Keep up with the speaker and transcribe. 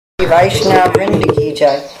Vaishnav Vrinda ki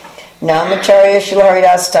jai. Namacharya Srila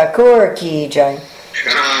Haridas Thakur ki jai.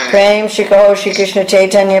 Prem Shri Kaho Shri Krishna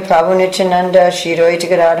Chaitanya Prabhu Nityananda Shri Advaita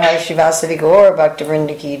Gadadhar Shivasadi Gaur Bhakta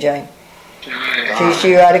Vrinda ki jai. Shri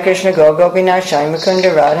Shri Radha Krishna Gopinath Shai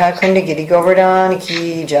Mukunda Radha Kunda Giri Govardhan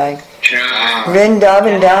ki jai.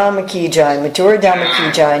 Vrindavan Dhama ki jai. Mathura Dhama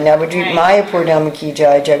ki jai. Navadvip Mayapur Dhama ki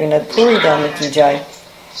jai. Jagannath Puri Dhama ki jai.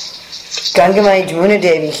 Gangamai Jamuna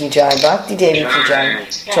Devi ki jai. Bhakti Devi ki jai.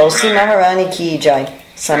 Tulsi Maharani ki jai.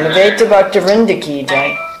 Samaveta Bhakta Vrinda ki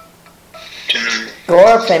jai.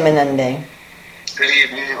 Gaur Premanande.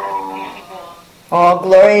 All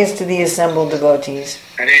glories to the assembled devotees.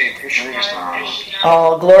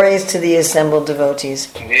 All glories to the assembled devotees.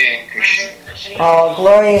 All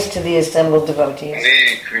glories to the assembled devotees.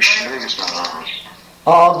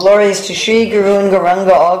 All glories to Sri Guru and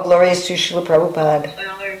Gauranga. All glories to Srila Prabhupada.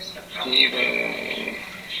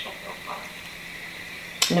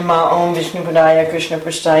 Nama Om Vishnu Padaya Krishna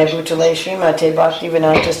Prasthaya Bhutale Srimate Bhakti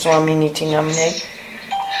Vedanta Swami Niti Namane.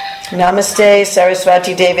 Namaste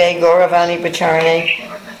Saraswati Deve Gauravani Pacharane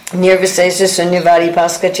Nirvisesa Sunyavadi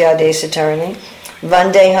Paskatya Satarane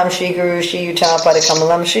Vandeham Shri Guru Shri Yuta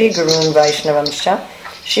Padakamalam Shri Guru and Vaishnavamscha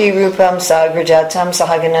Shri Rupam Sagrajatam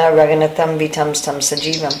Sahagana Raganatham Vitam Stam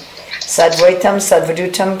Sajivam Sadvaitam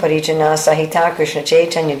Sadvadutam Parijana Sahita Krishna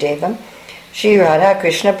Chaitanya Devam Shri Radha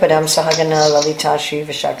Krishna Padam Sahagana Lalita Shri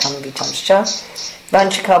Vishakam Vitamscha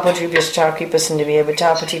Vanchakapotribhyascha Kripasindhavya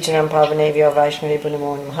Bhattapatijanam Pavanevya Vaishnavya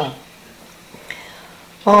Namo Namaha.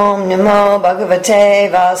 Om Namo Bhagavate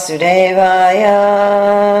Vasudevaya.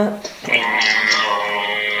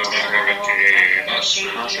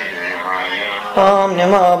 Om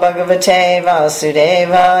Namo Bhagavate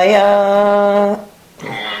Vasudevaya.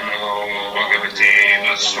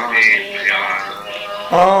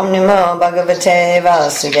 Om Namo Bhagavate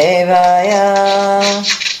Vasudevaya.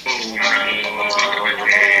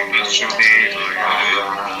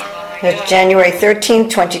 It's January 13th,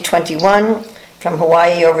 2021, from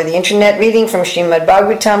Hawaii over the internet, reading from Srimad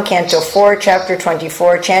Bhagavatam, Canto 4, Chapter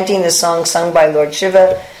 24, chanting the song sung by Lord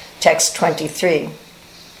Shiva, Text 23.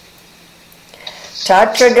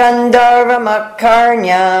 Tatra Gandharva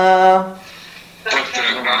Makarnya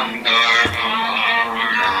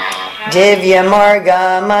Divya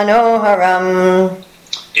Marga Manoharam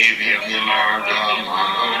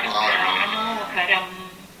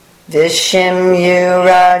Vishimyu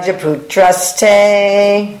Rajaputraste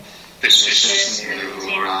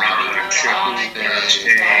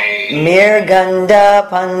Mirganda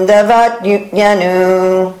Pandavat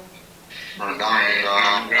Yanu.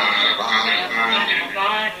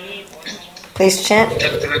 Please chant.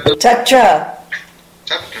 Tatra.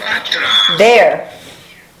 There.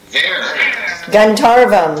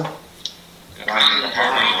 Gandharvam.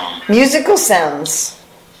 Musical sounds.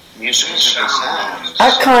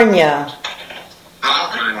 Akarnya.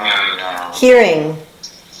 Hearing.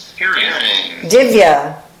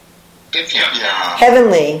 Divya.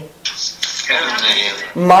 Heavenly.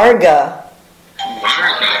 Marga.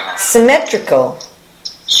 Symmetrical.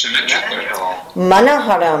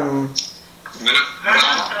 Manaharam.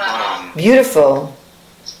 Beautiful.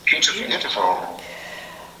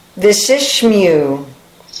 Visishmyu.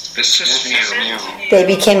 They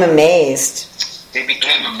became amazed.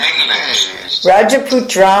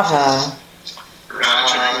 Rajaputraha.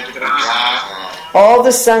 All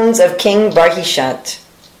the sons of King Barhishat.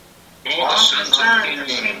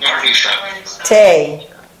 Te.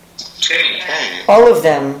 All of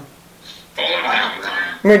them.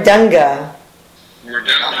 Mridanga.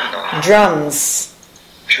 Drums.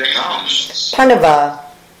 Panava.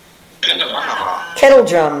 Kettle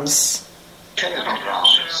drums.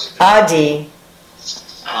 Adi.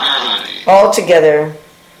 All together.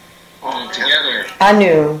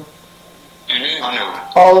 Anu.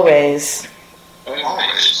 Always.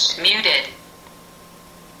 Muted.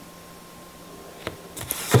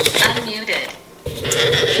 Unmuted.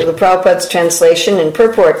 Srila Prabhupada's translation and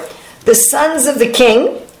purport. The sons of the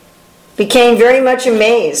king became very much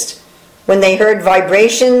amazed when they heard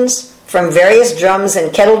vibrations from various drums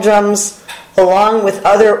and kettle drums, along with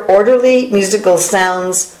other orderly musical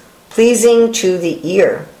sounds pleasing to the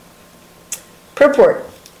ear. Purport.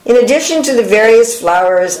 In addition to the various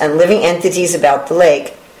flowers and living entities about the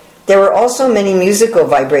lake, there were also many musical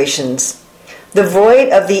vibrations. The void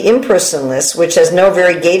of the impersonalist, which has no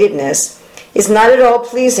variegatedness, is not at all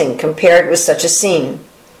pleasing compared with such a scene.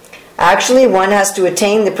 Actually, one has to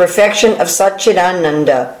attain the perfection of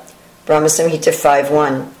Satchidananda, Brahma Samhita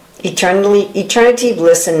 5.1, eternity,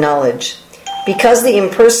 bliss, and knowledge. Because the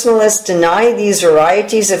impersonalists deny these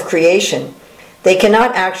varieties of creation, they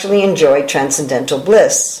cannot actually enjoy transcendental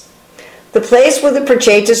bliss. The place where the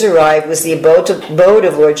Prachetas arrived was the abode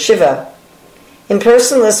of Lord Shiva.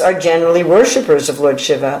 Impersonalists are generally worshippers of Lord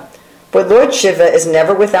Shiva, but Lord Shiva is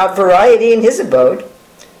never without variety in his abode.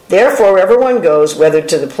 Therefore, wherever one goes, whether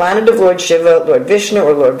to the planet of Lord Shiva, Lord Vishnu,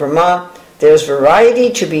 or Lord Brahma, there is variety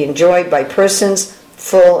to be enjoyed by persons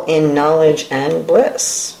full in knowledge and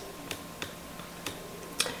bliss.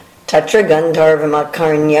 Tatra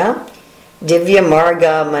Gandharvamakarnya Divya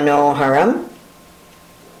Marga Manoharam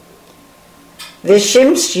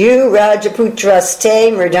Vishimsyu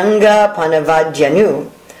Rajaputraste Mridanga Panavadjanu.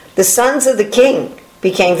 The sons of the king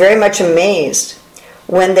became very much amazed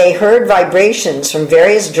when they heard vibrations from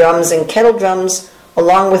various drums and kettle drums,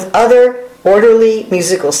 along with other orderly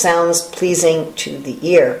musical sounds pleasing to the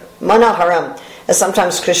ear. Manoharam, as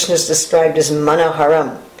sometimes Krishna is described as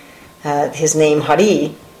Manoharam, his name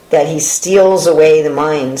Hari, that he steals away the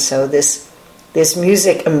mind. So this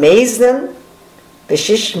music amazed them,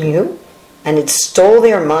 Vishishmu, and it stole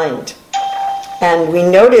their mind. And we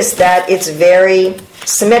notice that it's very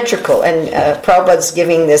symmetrical, and Prabhupada's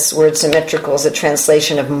giving this word symmetrical as a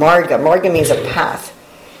translation of marga. Marga means a path.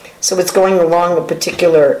 So it's going along a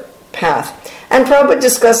particular path. And Prabhupada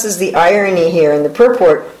discusses the irony here in the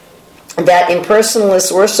purport that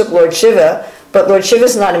impersonalists worship Lord Shiva, but Lord Shiva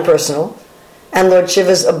is not impersonal, and Lord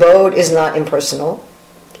Shiva's abode is not impersonal.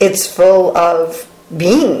 It's full of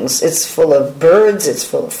beings, it's full of birds, it's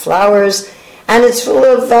full of flowers, and it's full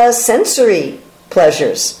of sensory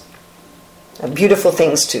pleasures. Beautiful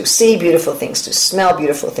things to see, beautiful things to smell,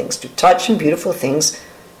 beautiful things to touch, and beautiful things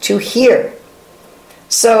to hear.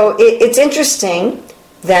 So it's interesting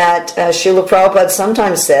that Srila Prabhupada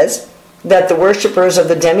sometimes says that the worshippers of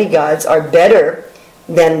the demigods are better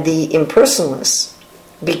than the impersonalists,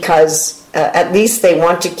 because at least they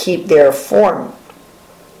want to keep their form.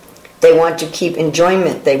 They want to keep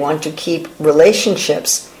enjoyment. They want to keep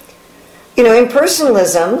relationships. You know,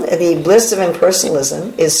 impersonalism, the bliss of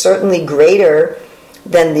impersonalism, is certainly greater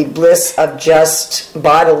than the bliss of just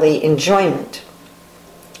bodily enjoyment.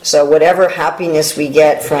 So whatever happiness we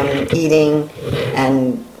get from eating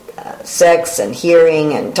and sex and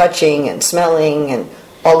hearing and touching and smelling and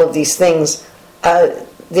all of these things, the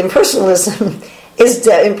impersonalism is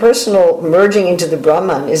impersonal merging into the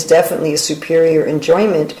Brahman is definitely a superior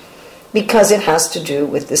enjoyment, because it has to do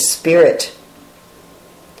with the spirit.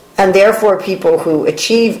 And therefore people who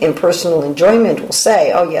achieve impersonal enjoyment will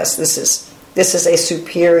say, oh yes, this is a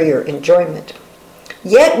superior enjoyment.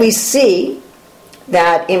 Yet we see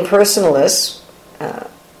that impersonalists,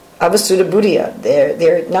 avasuddha buddhya,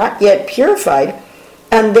 they're not yet purified,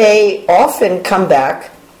 and they often come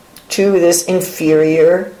back to this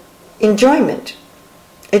inferior enjoyment.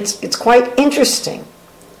 It's quite interesting.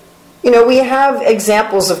 You know, we have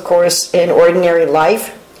examples, of course, in ordinary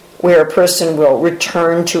life where a person will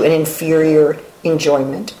return to an inferior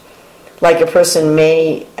enjoyment. Like a person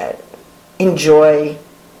may enjoy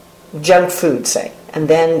junk food, say, and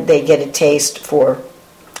then they get a taste for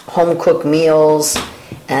home-cooked meals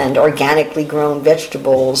and organically grown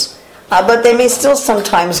vegetables, but they may still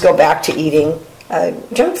sometimes go back to eating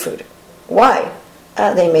junk food. Why?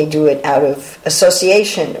 They may do it out of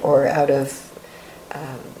association or out of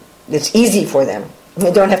it's easy for them.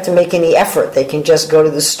 They don't have to make any effort. They can just go to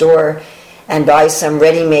the store and buy some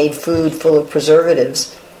ready-made food full of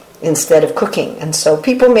preservatives instead of cooking. And so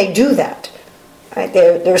people may do that. Right?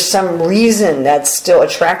 There's some reason that's still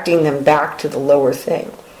attracting them back to the lower thing.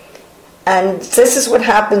 And this is what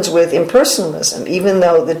happens with impersonalism. Even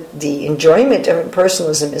though the enjoyment of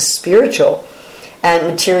impersonalism is spiritual and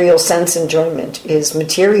material sense enjoyment is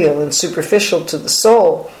material and superficial to the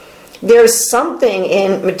soul, there's something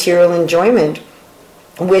in material enjoyment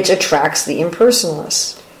which attracts the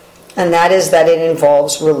impersonalists. And that is that it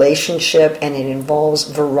involves relationship and it involves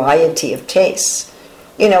variety of tastes.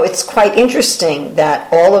 You know, it's quite interesting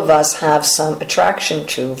that all of us have some attraction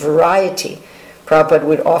to variety. Prabhupada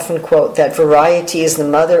would often quote that variety is the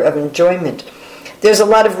mother of enjoyment. There's a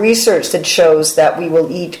lot of research that shows that we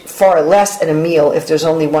will eat far less at a meal if there's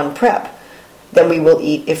only one prep than we will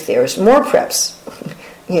eat if there's more preps.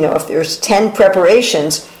 You know, if there's 10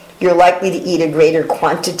 preparations, you're likely to eat a greater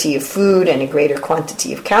quantity of food and a greater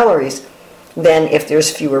quantity of calories than if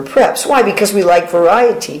there's fewer preps. Why? Because we like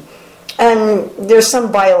variety. And there's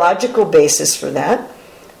some biological basis for that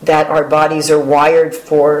our bodies are wired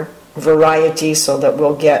for variety so that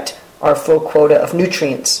we'll get our full quota of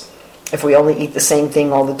nutrients if we only eat the same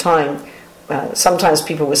thing all the time. Sometimes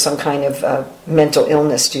people with some kind of mental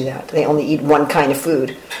illness do that. They only eat one kind of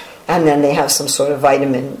food, and then they have some sort of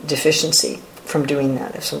vitamin deficiency from doing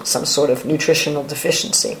that, some sort of nutritional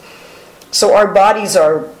deficiency. So our bodies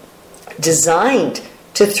are designed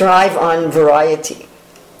to thrive on variety.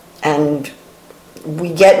 And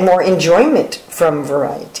we get more enjoyment from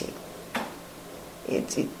variety.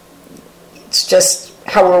 It's just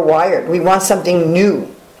how we're wired. We want something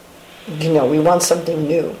new. We want something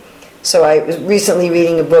new. So I was recently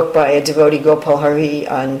reading a book by a devotee, Gopal Hari,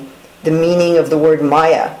 on the meaning of the word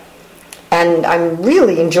Maya. And I'm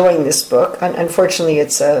really enjoying this book. Unfortunately,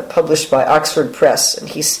 it's published by Oxford Press, and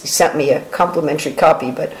he sent me a complimentary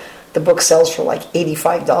copy, but the book sells for like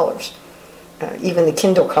 $85. Even the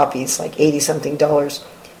Kindle copy is like $80-something.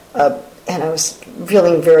 And I was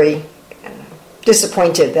feeling very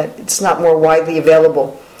disappointed that it's not more widely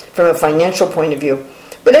available from a financial point of view.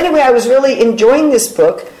 But anyway, I was really enjoying this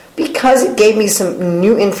book because it gave me some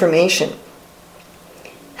new information.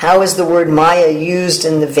 How is the word Maya used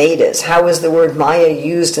in the Vedas? How is the word Maya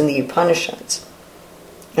used in the Upanishads?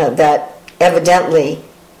 That evidently,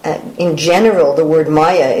 in general, the word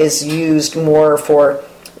Maya is used more for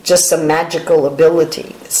just some magical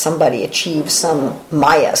ability. Somebody achieves some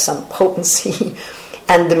Maya, some potency.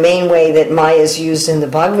 And the main way that Maya is used in the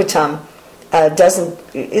Bhagavatam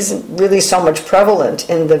isn't really so much prevalent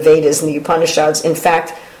in the Vedas and the Upanishads. In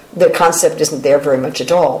fact, the concept isn't there very much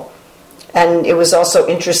at all. And it was also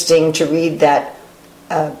interesting to read that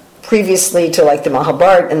previously to like the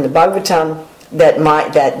Mahabharata and the Bhagavatam,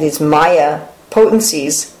 that these Maya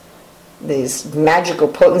potencies, these magical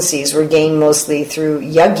potencies, were gained mostly through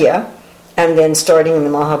yajna, and then starting in the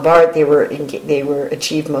Mahabharata, they were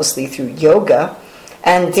achieved mostly through yoga.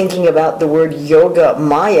 And thinking about the word yoga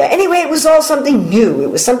Maya. Anyway, it was all something new. It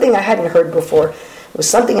was something I hadn't heard before. It was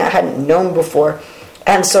something I hadn't known before.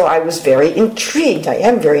 And so I was very intrigued. I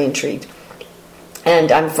am very intrigued.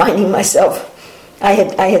 And I'm finding myself, I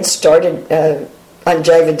had started on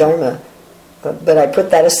Jaiva Dharma, but I put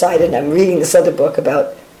that aside and I'm reading this other book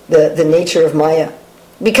about the nature of Maya.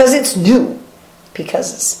 Because it's new.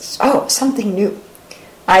 Because it's something new.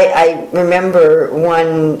 I remember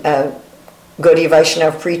one Gaudiya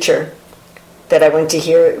Vaishnava preacher that I went to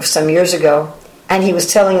hear some years ago, and he was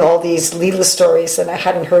telling all these Leela stories that I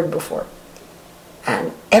hadn't heard before.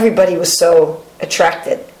 And everybody was so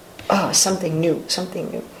attracted. Oh, something new,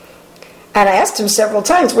 something new. And I asked him several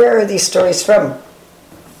times, where are these stories from?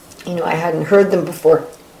 I hadn't heard them before.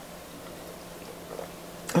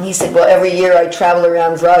 And he said, well, every year I travel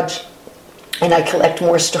around Vraj, and I collect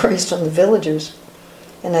more stories from the villagers.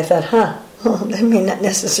 And I thought, that may not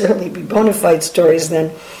necessarily be bona fide stories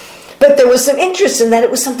then. But there was some interest in that. It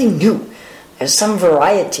was something new. There's some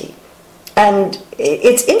variety. And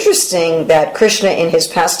it's interesting that Krishna in his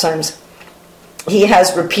pastimes, he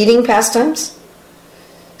has repeating pastimes.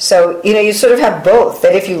 So, you sort of have both.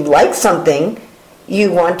 That if you like something,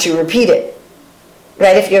 you want to repeat it.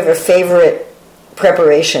 Right? If you have a favorite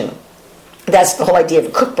preparation, that's the whole idea of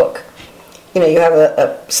a cookbook. You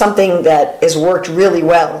have something that has worked really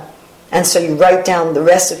well. And so you write down the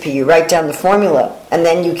recipe, you write down the formula, and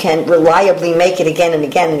then you can reliably make it again and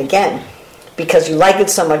again and again. Because you like it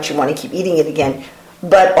so much, you want to keep eating it again.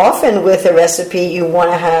 But often with a recipe, you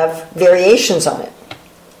want to have variations on it.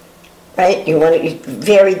 Right? You want to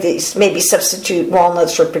vary these, maybe substitute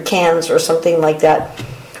walnuts for pecans or something like that.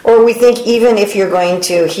 Or we think even if you're going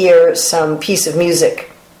to hear some piece of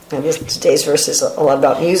music, and today's verse is a lot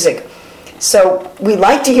about music. So we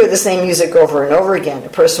like to hear the same music over and over again. A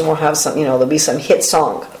person will have some, there'll be some hit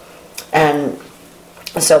song. And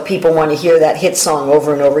so people want to hear that hit song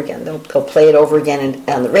over and over again. They'll play it over again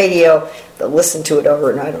on the radio. They'll listen to it over,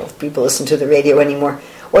 and I don't know if people listen to the radio anymore.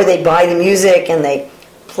 Or they buy the music and they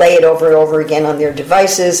play it over and over again on their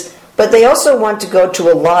devices. But they also want to go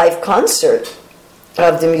to a live concert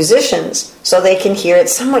of the musicians so they can hear it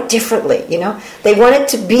somewhat differently, They want it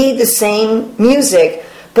to be the same music,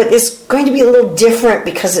 but it's going to be a little different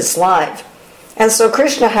because it's live. And so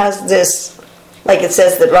Krishna has this, like it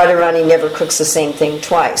says that Radharani never cooks the same thing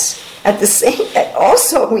twice.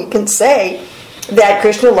 Also we can say that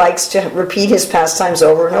Krishna likes to repeat his pastimes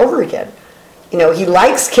over and over again. He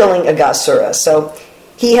likes killing Aghasura, so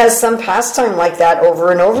he has some pastime like that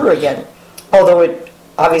over and over again. Although it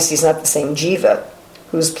obviously is not the same jiva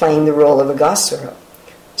who's playing the role of Aghasura.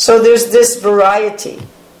 So there's this variety.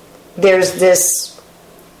 There's this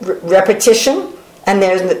repetition, and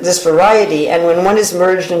there's this variety, and when one is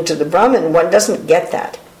merged into the Brahman, one doesn't get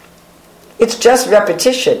that. It's just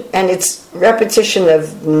repetition, and it's repetition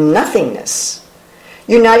of nothingness.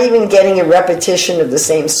 You're not even getting a repetition of the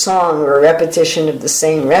same song, or a repetition of the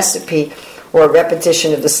same recipe, or a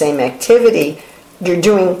repetition of the same activity. You're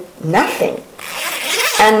doing nothing.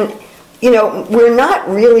 And, we're not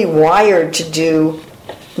really wired to do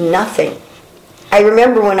nothing. I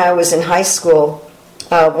remember when I was in high school,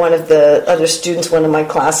 one of the other students, one of my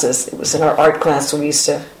classes, it was in our art class, so we used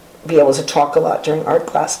to be able to talk a lot during art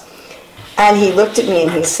class. And he looked at me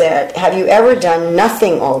and he said, "Have you ever done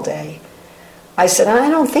nothing all day?" I said, "I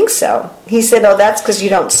don't think so." He said, "Oh, that's because you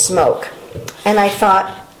don't smoke." And I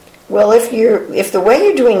thought, well, if the way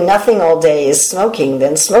you're doing nothing all day is smoking,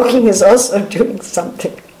 then smoking is also doing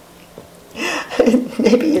something.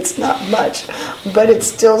 Maybe it's not much, but it's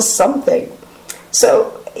still something.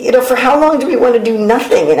 So, for how long do we want to do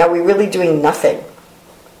nothing? And are we really doing nothing?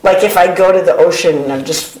 Like if I go to the ocean and I'm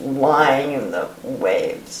just lying in the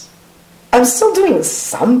waves, I'm still doing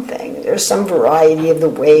something. There's some variety of the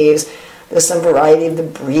waves. There's some variety of the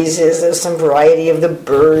breezes. There's some variety of the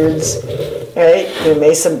birds. Right? There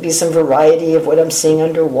may be some variety of what I'm seeing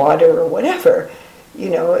underwater or whatever.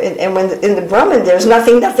 And when in the Brahman, there's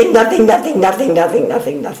nothing.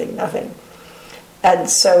 And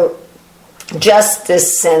so just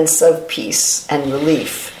this sense of peace and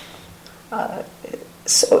relief.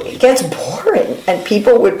 So it gets boring, and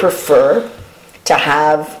people would prefer to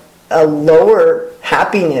have a lower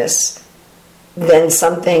happiness than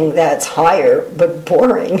something that's higher but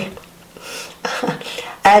boring.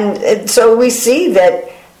 And so we see that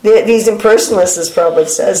these impersonalists, as Prabhupada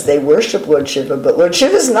says, they worship Lord Shiva, but Lord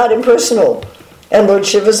Shiva is not impersonal, and Lord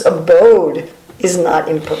Shiva's abode is not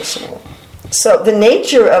impersonal. So the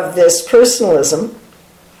nature of this personalism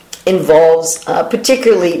involves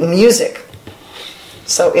particularly music.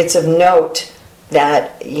 So it's of note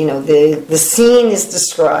that, the scene is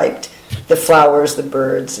described, the flowers, the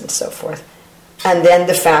birds, and so forth. And then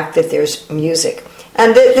the fact that there's music.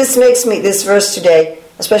 And this makes me, this verse today,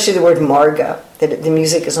 especially the word marga, that the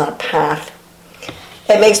music is on a path,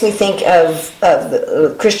 it makes me think of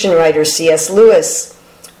the Christian writer C.S. Lewis,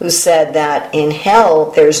 who said that in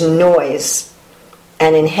hell there's noise,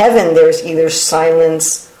 and in heaven there's either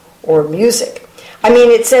silence or music. I mean,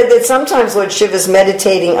 it said that sometimes Lord Shiva is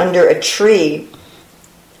meditating under a tree.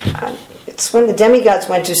 It's when the demigods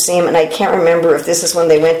went to see him, and I can't remember if this is when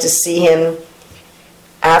they went to see him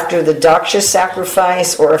after the Daksha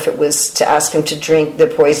sacrifice, or if it was to ask him to drink the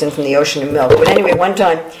poison from the ocean of milk. But anyway, one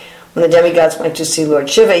time when the demigods went to see Lord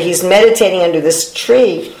Shiva, he's meditating under this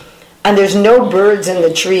tree, and there's no birds in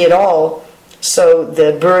the tree at all, so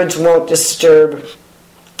the birds won't disturb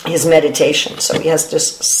his meditation. So he has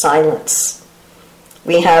just silence.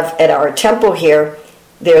 We have at our temple here,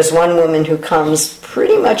 there's one woman who comes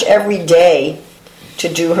pretty much every day to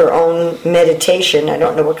do her own meditation. I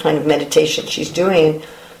don't know what kind of meditation she's doing.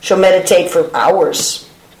 She'll meditate for hours,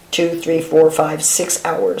 2, 3, 4, 5, 6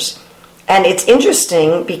 hours. And it's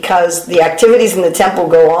interesting because the activities in the temple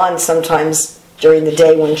go on sometimes during the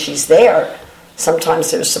day when she's there. Sometimes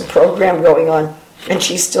there's some program going on, and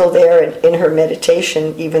she's still there in her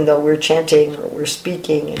meditation, even though we're chanting or we're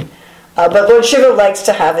speaking. But Lord Shiva likes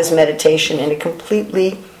to have his meditation in a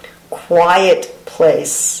completely quiet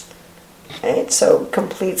place. Right? So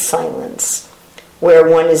complete silence, where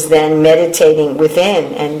one is then meditating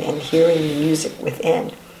within and hearing the music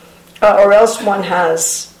within. Or else one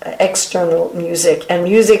has external music, and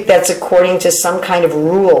music that's according to some kind of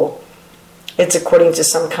rule. It's according to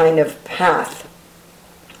some kind of path.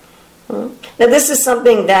 Now this is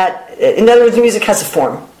something that, in other words, music has a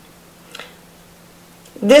form.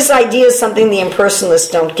 This idea is something the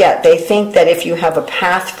impersonalists don't get. They think that if you have a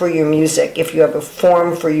path for your music, if you have a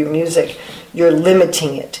form for your music, you're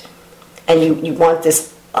limiting it. And you want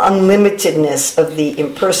this unlimitedness of the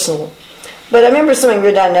impersonal. But I remember something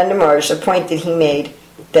Hridayananda Maharaj, a point that he made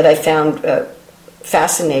that I found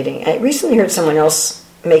fascinating. I recently heard someone else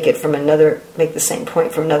make the same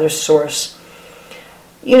point from another source.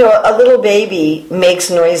 A little baby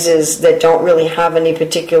makes noises that don't really have any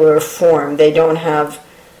particular form. They don't have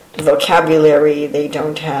vocabulary, they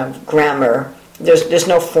don't have grammar. There's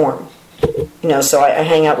no form. So I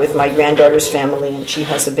hang out with my granddaughter's family, and she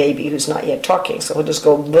has a baby who's not yet talking, so he'll just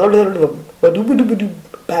go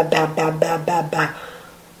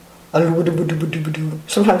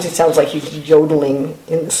sometimes it sounds like he's yodeling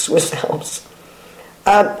in the Swiss Alps.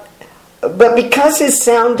 But because his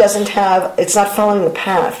sound it's not following the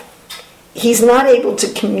path, he's not able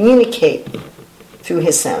to communicate through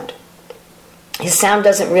his sound. His sound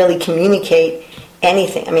doesn't really communicate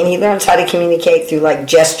anything. I mean, he learns how to communicate through like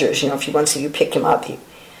gestures. If he wants you to pick him up, he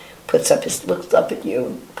looks up at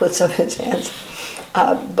you, puts up his hands.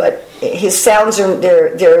 But his sounds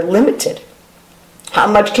they're limited. How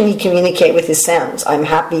much can he communicate with his sounds? I'm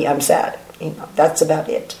happy, I'm sad. That's about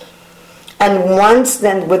it. And once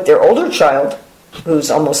then with their older child, who's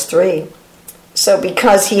almost 3, so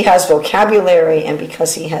because he has vocabulary and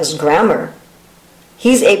because he has grammar,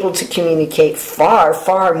 he's able to communicate far,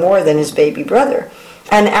 far more than his baby brother.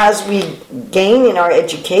 And as we gain in our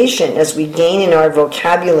education, as we gain in our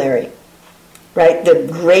vocabulary, right, the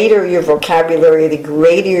greater your vocabulary, the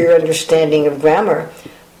greater your understanding of grammar,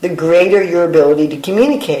 the greater your ability to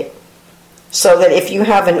communicate. So that if you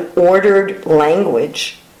have an ordered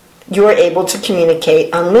language, you're able to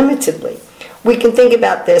communicate unlimitedly. We can think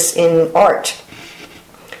about this in art.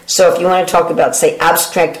 So if you want to talk about, say,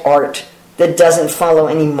 abstract art that doesn't follow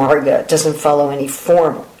any marga, doesn't follow any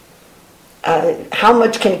form, how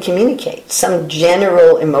much can it communicate? Some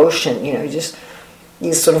general emotion, just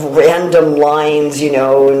these sort of random lines,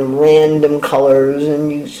 and random colors,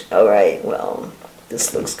 and all right, well,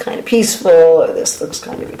 this looks kind of peaceful, or this looks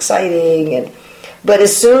kind of exciting, but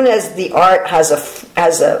as soon as the art has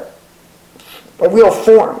a real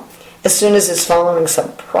form, as soon as it's following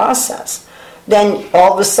some process, then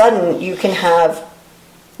all of a sudden you can have,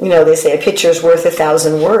 they say a picture's worth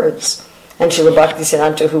 1,000 words. And Srila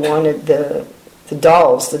Bhaktisiddhanta, who wanted the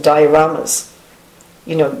dolls, the dioramas,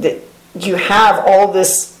 you have all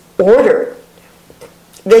this order,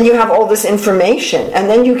 then you have all this information, and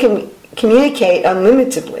then you can communicate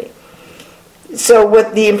unlimitedly. So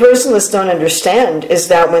what the impersonalists don't understand is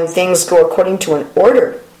that when things go according to an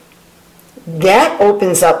order, that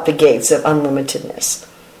opens up the gates of unlimitedness.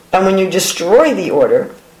 And when you destroy the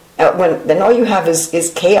order, then all you have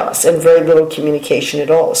is chaos and very little communication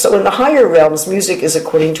at all. So in the higher realms, music is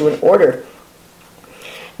according to an order.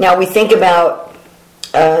 Now we think about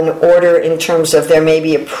an order in terms of there may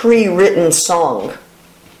be a pre-written song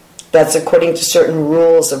that's according to certain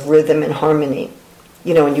rules of rhythm and harmony.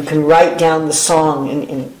 And you can write down the song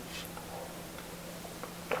in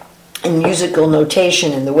musical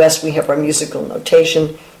notation. In the West we have our musical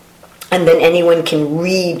notation. And then anyone can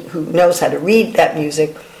read, who knows how to read that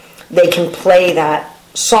music, they can play that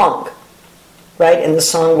song, right? And the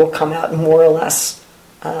song will come out more or less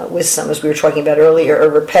with some, as we were talking about earlier, a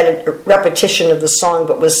repetition of the song,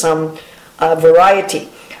 but with some variety.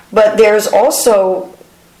 But there's also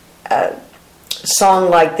a song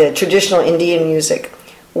like the traditional Indian music,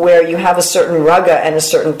 where you have a certain raga and a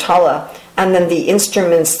certain tala, and then the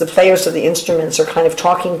instruments, the players of the instruments are kind of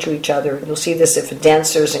talking to each other. You'll see this if a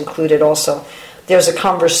dancer is included also. There's a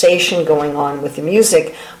conversation going on with the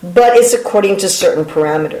music, but it's according to certain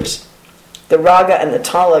parameters. The raga and the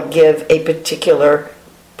tala give a particular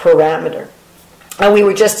parameter. And we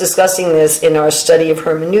were just discussing this in our study of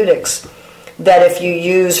hermeneutics, that if you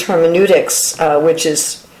use hermeneutics, which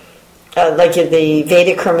is like the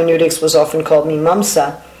Vedic hermeneutics was often called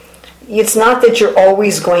mimamsa, it's not that you're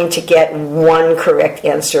always going to get one correct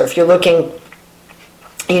answer. If you're looking,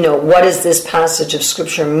 what does this passage of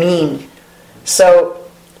Scripture mean? So,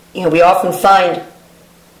 we often find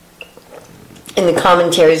in the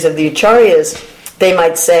commentaries of the Acharyas, they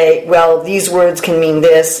might say, well, these words can mean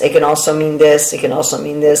this, it can also mean this, it can also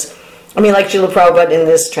mean this. Like Srila Prabhupada in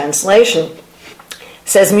this translation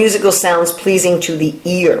says, musical sounds pleasing to the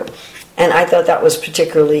ear. And I thought that was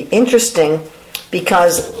particularly interesting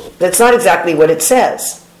because that's not exactly what it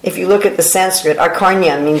says. If you look at the Sanskrit,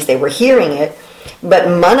 akarnya means they were hearing it, but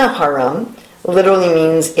manaharam literally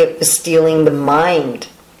means it was stealing the mind.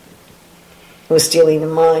 It was stealing the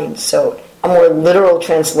mind. So a more literal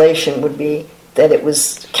translation would be that it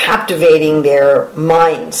was captivating their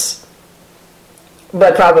minds.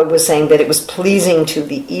 But Prabhupada was saying that it was pleasing to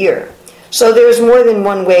the ear. So there's more than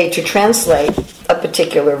one way to translate a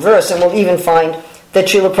particular verse, and we'll even find that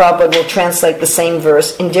Srila Prabhupada will translate the same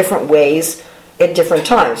verse in different ways at different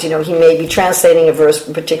times. He may be translating a verse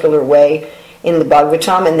in a particular way in the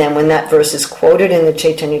Bhagavatam, and then when that verse is quoted in the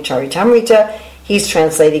Chaitanya Charitamrita, he's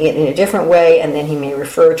translating it in a different way, and then he may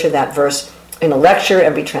refer to that verse in a lecture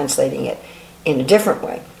and be translating it in a different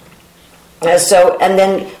way. And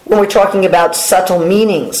then when we're talking about subtle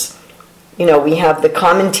meanings, we have the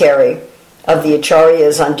commentary of the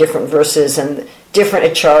Acharyas on different verses, and different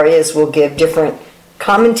Acharyas will give different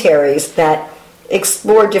commentaries that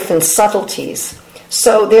explore different subtleties.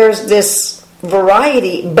 So there's this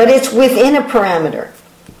variety, but it's within a parameter.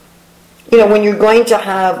 When you're going to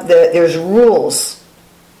have there's rules,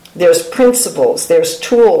 there's principles, there's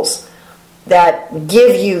tools that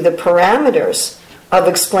give you the parameters of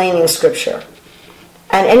explaining Scripture.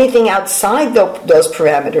 And anything outside those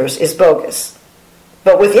parameters is bogus.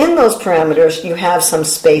 But within those parameters, you have some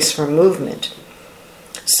space for movement.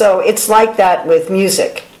 So it's like that with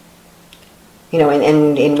music.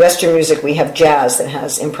 In Western music, we have jazz that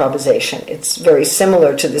has improvisation. It's very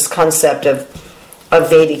similar to this concept of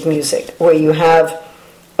Vedic music, where you have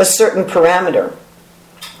a certain parameter.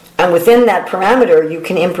 And within that parameter, you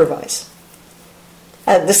can improvise.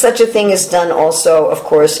 Such a thing is done also, of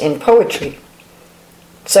course, in poetry.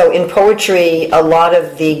 So in poetry, a lot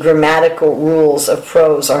of the grammatical rules of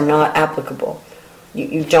prose are not applicable.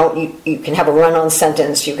 You can have a run-on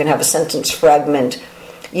sentence, you can have a sentence fragment,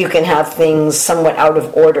 you can have things somewhat out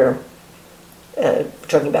of order,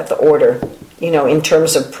 talking about the order, in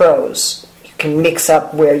terms of prose. You can mix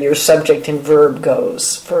up where your subject and verb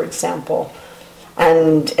goes, for example.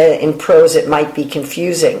 And in prose it might be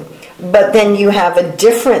confusing. But then you have a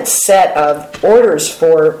different set of orders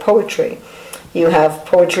for poetry. You have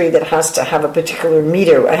poetry that has to have a particular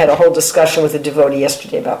meter. I had a whole discussion with a devotee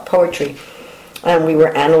yesterday about poetry, and we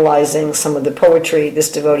were analyzing some of the poetry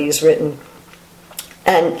this devotee has written.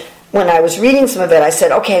 And when I was reading some of it, I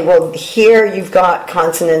said, okay, well, here you've got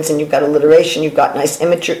consonants and you've got alliteration, you've got nice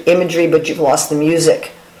imagery, but you've lost the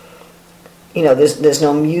music. There's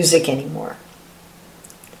no music anymore.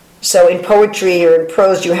 So in poetry or in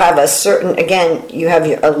prose, you have you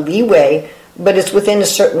have a leeway, but it's within a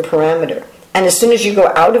certain parameter. And as soon as you go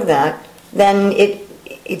out of that, then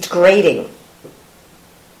it's grating.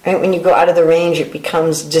 Right? When you go out of the range, it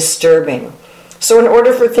becomes disturbing. So in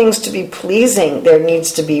order for things to be pleasing, there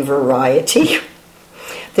needs to be variety.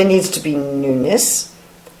 There needs to be newness.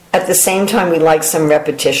 At the same time, we like some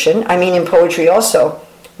repetition. In poetry also,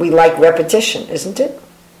 we like repetition, isn't it?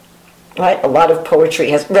 Right? A lot of poetry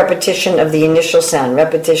has repetition of the initial sound,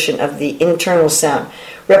 repetition of the internal sound,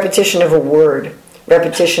 repetition of a word,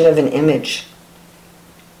 repetition of an image.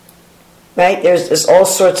 Right? There's all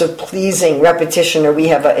sorts of pleasing repetition, or we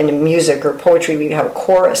have in music or poetry, we have a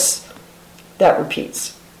chorus that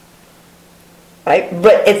repeats. Right?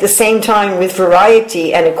 But at the same time, with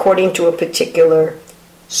variety and according to a particular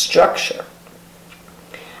structure.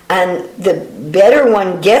 And the better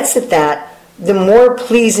one gets at that, the more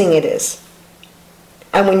pleasing it is.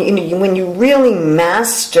 And when you really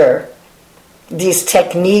master these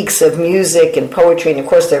techniques of music and poetry, and of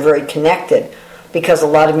course they're very connected, because a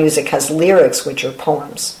lot of music has lyrics, which are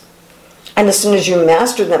poems. And as soon as you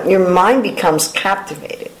master them, your mind becomes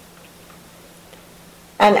captivated.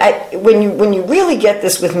 And when you really get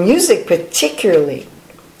this with music particularly,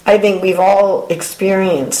 I think we've all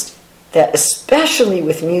experienced that, especially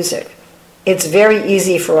with music, it's very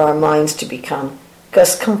easy for our minds to become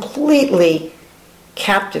just completely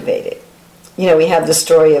captivated. We have the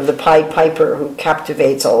story of the Pied Piper who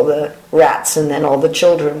captivates all the rats and then all the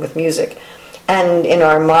children with music. And in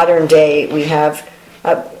our modern day, we have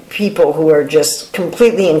people who are just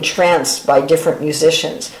completely entranced by different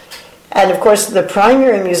musicians. And of course, the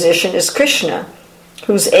primary musician is Krishna,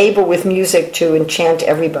 who's able with music to enchant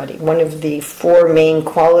everybody. One of the four main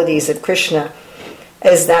qualities of Krishna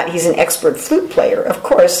is that he's an expert flute player. Of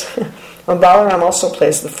course, Balaram also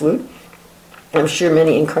plays the flute. I'm sure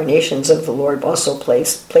many incarnations of the Lord also play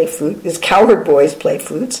flute. His cowherd boys play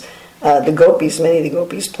flutes. Many of the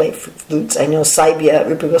gopis play flutes. I know Saibya,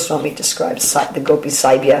 Rupa Goswami describes the gopi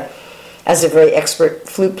Saibya as a very expert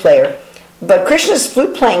flute player. But Krishna's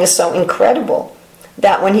flute playing is so incredible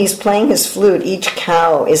that when he's playing his flute, each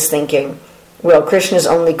cow is thinking, well, Krishna's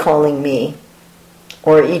only calling me.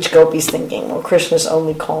 Or each gopi's thinking, well, Krishna's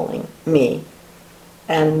only calling me.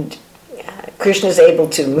 And Krishna's able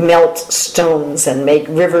to melt stones and make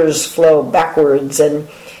rivers flow backwards, and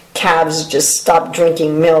calves just stop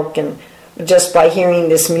drinking milk, and just by hearing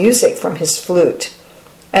this music from his flute.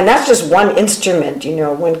 And that's just one instrument,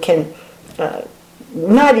 one can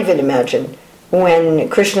not even imagine when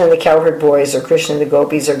Krishna and the cowherd boys or Krishna and the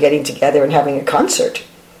gopis are getting together and having a concert.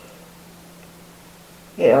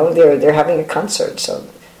 They're having a concert, so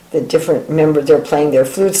the different members, they're playing their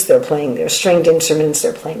flutes, they're playing their stringed instruments,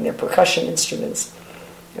 they're playing their percussion instruments,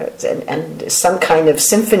 and some kind of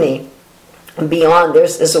symphony beyond.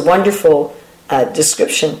 There's a wonderful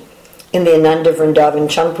description in the Ananda Vrindavan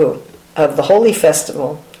Champu of the Holi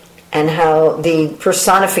Festival, and how the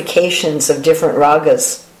personifications of different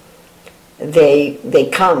ragas, they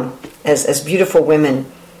come as beautiful women,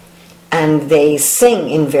 and they sing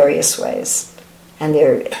in various ways. And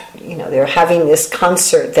they're having this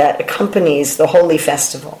concert that accompanies the Holi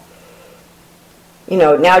Festival.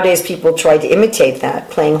 Nowadays people try to imitate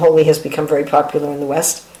that. Playing Holi has become very popular in the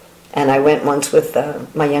West. And I went once with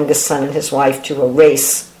my youngest son and his wife to a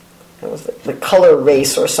race. It was the color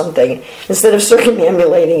race or something. Instead of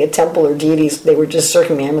circumambulating a temple or deities, they were just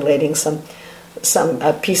circumambulating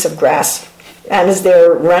some piece of grass. And as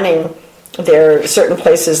they're running, there are certain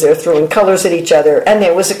places they're throwing colors at each other, and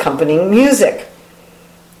there was accompanying music.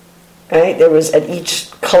 Right? There was at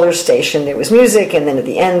each color station there was music, and then at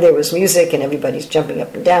the end there was music, and everybody's jumping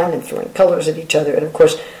up and down and throwing colors at each other. And of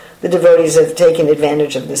course, the devotees have taken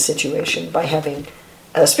advantage of this situation by having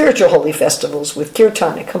spiritual holy festivals with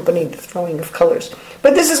kirtan accompanied the throwing of colors.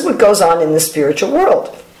 But this is what goes on in the spiritual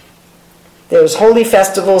world. There's holy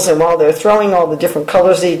festivals, and while they're throwing all the different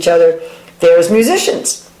colors at each other, there's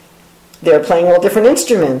musicians. They're playing all different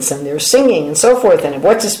instruments, and they're singing, and so forth. And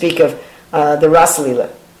what to speak of the Rasa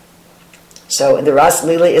Leela. So the Rasa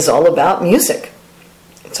Leela is all about music.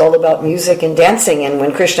 It's all about music and dancing. And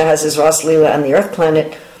when Krishna has his Rasa Leela on the earth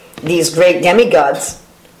planet, these great demigods,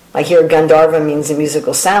 I hear Gandharva means the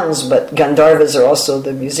musical sounds, but Gandharvas are also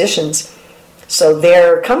the musicians. So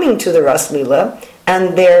they're coming to the Rasa Leela,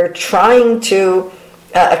 and they're trying to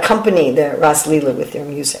accompany the Rasa Leela with their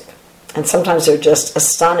music. And sometimes they're just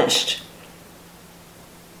astonished.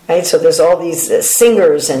 Right? So there's all these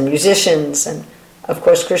singers and musicians, and of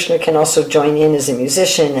course Krishna can also join in as a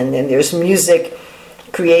musician, and then there's music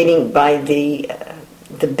creating by the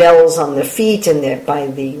bells on their feet and by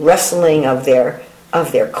the rustling of their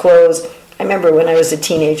clothes. I remember when I was a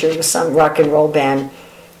teenager, there was some rock and roll band,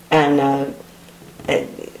 and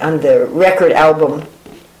on the record album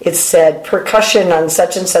it said percussion on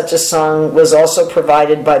such and such a song was also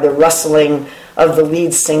provided by the rustling of the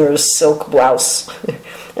lead singer's silk blouse.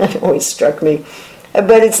 That always struck me.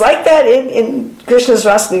 But it's like that in Krishna's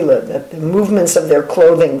Rasa Leela, that the movements of their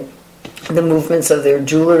clothing, the movements of their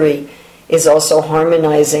jewelry is also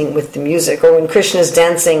harmonizing with the music. Or when Krishna's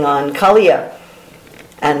dancing on Kaliya,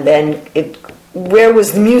 and then where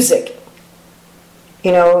was the music?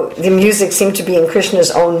 You know, the music seemed to be in Krishna's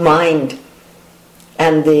own mind,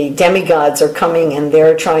 and the demigods are coming and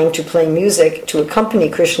they're trying to play music to accompany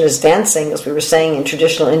Krishna's dancing. As we were saying, in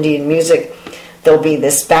traditional Indian music, there'll be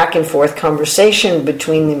this back and forth conversation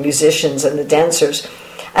between the musicians and the dancers.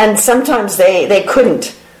 And sometimes they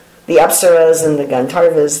couldn't. The Apsaras and the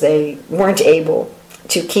Gandharvas, they weren't able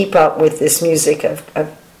to keep up with this music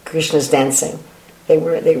of Krishna's dancing. They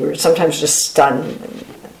were sometimes just stunned.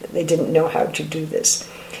 They didn't know how to do this.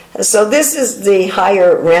 So this is the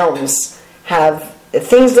higher realms, have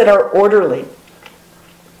things that are orderly,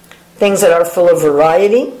 things that are full of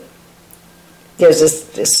variety. There's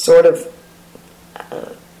this sort of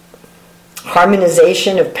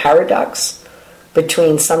harmonization of paradox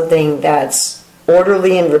between something that's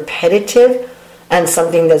orderly and repetitive and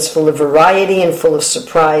something that's full of variety and full of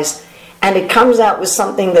surprise. And it comes out with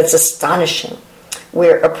something that's astonishing,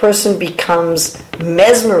 where a person becomes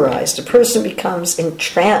mesmerized, a person becomes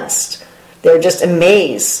entranced. They're just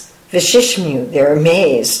amazed. Vishishmu, they're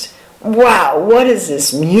amazed. Wow, what is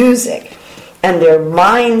this music? And their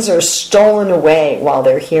minds are stolen away while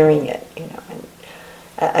they're hearing it. You know,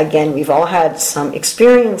 and again, we've all had some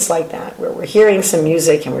experience like that, where we're hearing some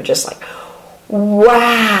music and we're just like,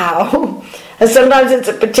 wow. And sometimes it's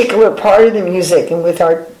a particular part of the music, and with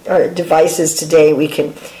our devices today, we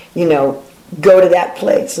can, go to that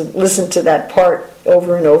place and listen to that part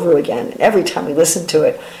over and over again. And every time we listen to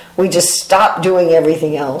it, we just stop doing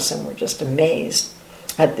everything else, and we're just amazed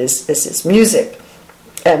at this music.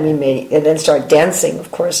 And and then start dancing,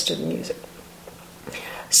 of course, to the music.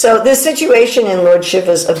 So this situation in Lord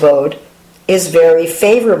Shiva's abode is very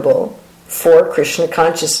favorable for Krishna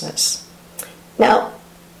consciousness. Now,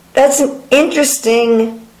 that's an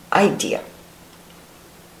interesting idea.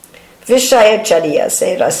 Vishaya chadiya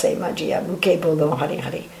se rase majiya muke bolo hari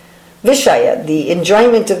hari. Vishaya, the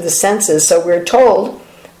enjoyment of the senses. So we're told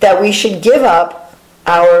that we should give up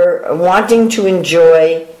our wanting to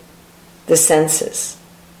enjoy the senses.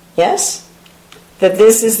 Yes? That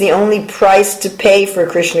this is the only price to pay for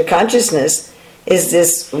Krishna consciousness, is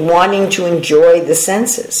this wanting to enjoy the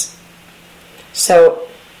senses. So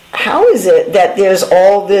how is it that there's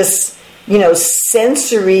all this,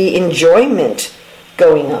 sensory enjoyment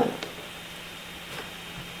going on?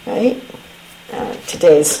 Right?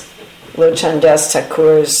 Today's Lochan Das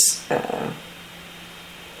Thakur's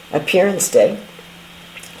appearance day.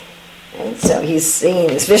 And so he's singing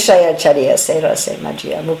this Vishaya Chariya Sera Se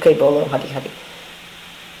Majiya Mukhe Bolo Hari Hari.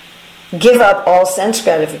 Give up all sense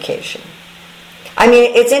gratification. I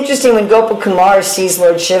mean, it's interesting when Gopal Kumar sees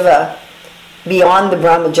Lord Shiva beyond the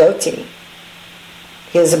Brahmajyoti,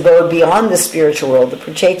 his abode beyond the spiritual world. The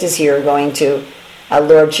Prachetas here are going to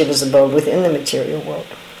Lord Shiva's abode within the material world.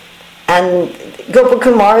 And Gopal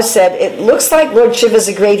Kumar said, it looks like Lord Shiva's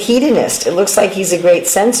a great hedonist. It looks like he's a great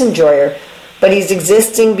sense enjoyer, but he's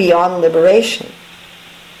existing beyond liberation.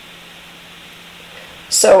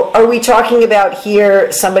 So are we talking about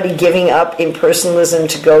here somebody giving up impersonalism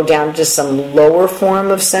to go down to some lower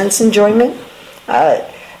form of sense enjoyment?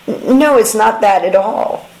 No, it's not that at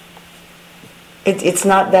all. It's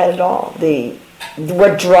not that at all.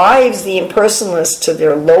 What drives the impersonalists to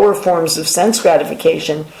their lower forms of sense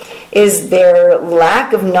gratification is their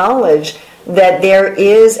lack of knowledge that there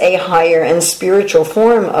is a higher and spiritual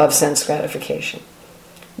form of sense gratification.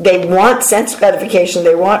 They want sense gratification,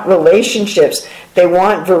 they want relationships, they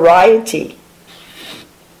want variety.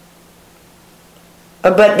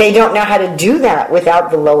 But they don't know how to do that without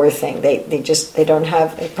the lower thing. They don't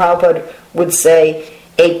have, Prabhupada would say,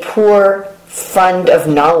 a poor fund of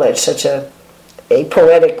knowledge, such a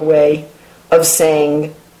poetic way of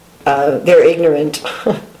saying they're ignorant.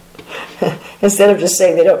 Instead of just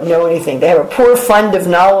saying they don't know anything. They have a poor fund of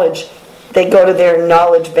knowledge. They go to their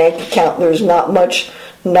knowledge bank account, there's not much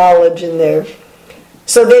knowledge in there.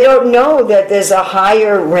 So they don't know that there's a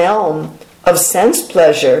higher realm of sense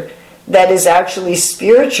pleasure that is actually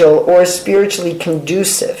spiritual or spiritually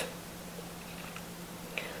conducive.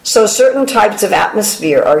 So certain types of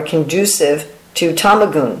atmosphere are conducive to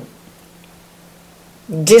tamagun.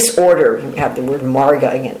 Disorder, you have the word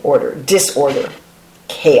marga again, order, disorder,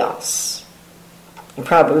 chaos. You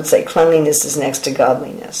probably would say cleanliness is next to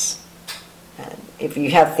godliness. And if you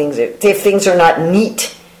have things, if things are not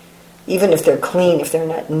neat, even if they're clean, if they're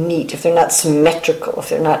not neat, if they're not symmetrical, if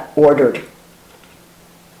they're not ordered,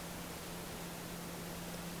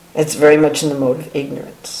 it's very much in the mode of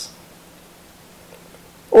ignorance.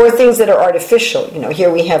 Or things that are artificial.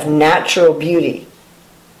 Here we have natural beauty.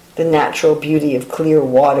 The natural beauty of clear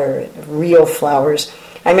water, of real flowers.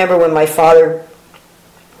 I remember when my father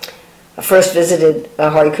first visited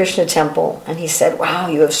a Hare Krishna temple, and he said, "Wow,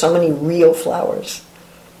 you have so many real flowers."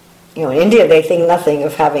 In India they think nothing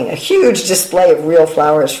of having a huge display of real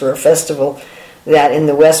flowers for a festival that in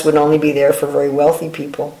the West would only be there for very wealthy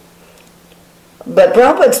people. But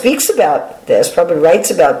Prabhupada speaks about this, Prabhupada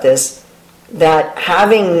writes about this, that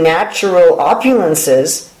having natural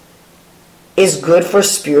opulences is good for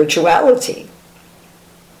spirituality.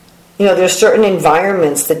 There's certain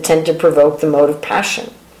environments that tend to provoke the mode of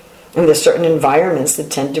passion. And there's certain environments that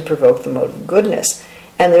tend to provoke the mode of goodness.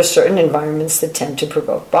 And there's certain environments that tend to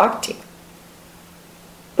provoke bhakti.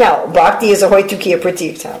 Now, bhakti is a hoitukiya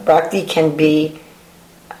pratikta. Bhakti can be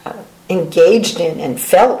engaged in and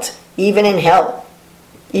felt even in hell,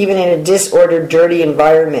 even in a disordered, dirty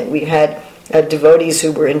environment. We had devotees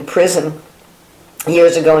who were in prison.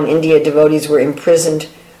 Years ago in India, devotees were imprisoned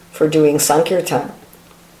for doing Sankirtan.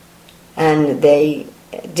 And they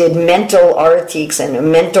did mental aratiks and a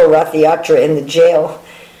mental rathayatra in the jail.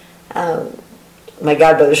 My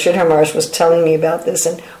God, Brother Sridhar Maharaj was telling me about this.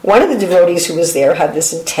 And one of the devotees who was there had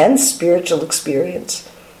this intense spiritual experience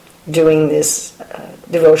doing this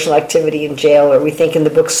devotional activity in jail. Or we think in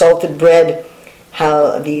the book Salted Bread,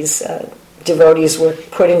 how these devotees were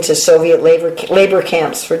put into Soviet labor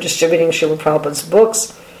camps for distributing Srila Prabhupada's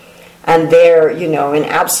books. And there, in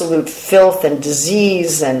absolute filth and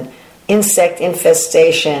disease and insect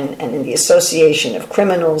infestation and in the association of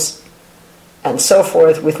criminals and so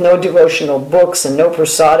forth, with no devotional books and no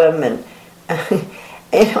prasadam, and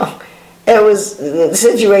the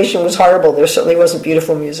situation was horrible. There certainly wasn't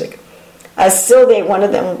beautiful music. Still, one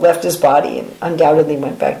of them left his body and undoubtedly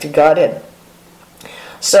went back to Godhead.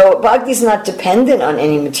 So bhakti is not dependent on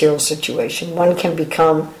any material situation. One can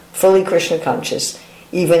become fully Krishna conscious,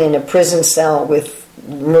 even in a prison cell with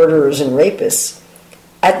murderers and rapists.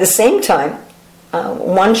 At the same time,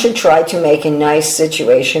 one should try to make a nice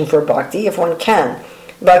situation for bhakti if one can.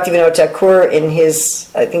 Bhaktivinoda Thakur, in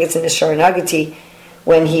his, I think it's in his Sharanagati,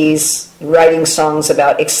 when he's writing songs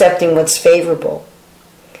about accepting what's favorable.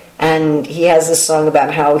 And he has this song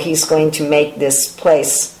about how he's going to make this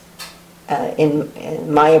place in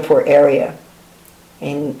Mayapur area,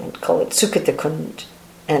 call it Sukitakund.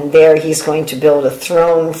 And there he's going to build a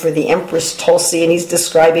throne for the Empress Tulsi, and he's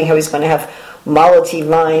describing how he's going to have Malati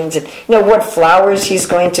vines, and what flowers he's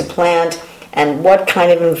going to plant, and what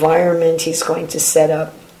kind of environment he's going to set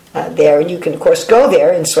up there. And you can, of course, go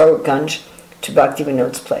there in Swarup-Ganj to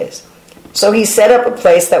Bhaktivinoda's place. So he set up a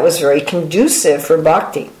place that was very conducive for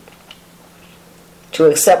bhakti, to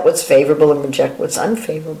accept what's favorable and reject what's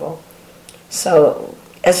unfavorable. So,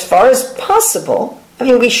 as far as possible,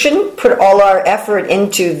 we shouldn't put all our effort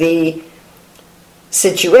into the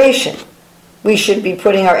situation. We should be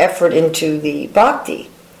putting our effort into the bhakti.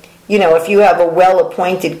 If you have a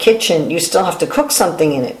well-appointed kitchen, you still have to cook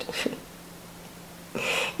something in it.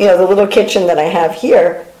 The little kitchen that I have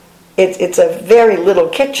here, it's a very little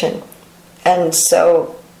kitchen. And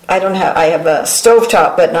so I have a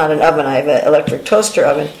stovetop, but not an oven. I have an electric toaster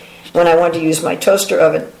oven. When I want to use my toaster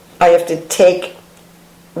oven, I have to take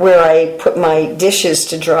where I put my dishes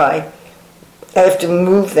to dry. I have to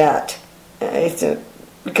move that.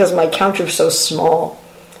 Because my counter is so small,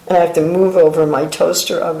 and I have to move over my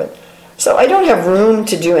toaster oven. So I don't have room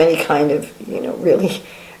to do any kind of, really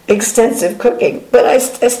extensive cooking. But I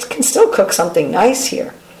can still cook something nice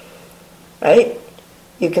here, right?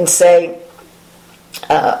 You can say,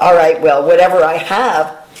 all right, well, whatever I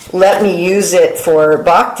have, let me use it for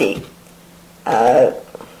bhakti.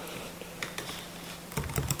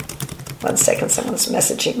 1 second, someone's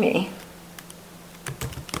messaging me.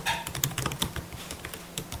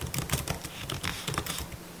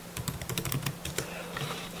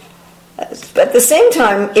 But at the same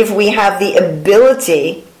time, if we have the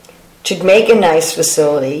ability to make a nice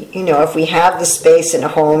facility, if we have the space in a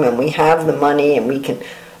home and we have the money and we can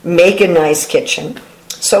make a nice kitchen,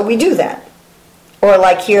 so we do that. Or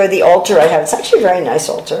like here, the altar I have, it's actually a very nice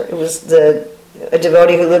altar. It was a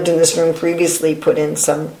devotee who lived in this room previously put in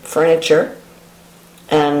some furniture,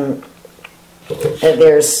 and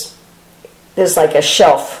there's like a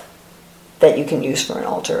shelf that you can use for an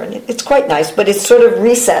altar, and it's quite nice, but it's sort of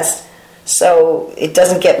recessed, so it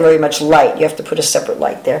doesn't get very much light. You have to put a separate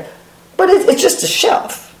light there. But it's just a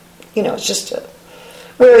shelf. It's just a...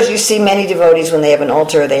 Whereas you see many devotees, when they have an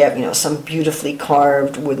altar, they have, some beautifully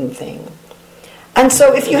carved wooden thing. And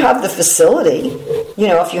so if you have the facility,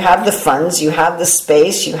 if you have the funds, you have the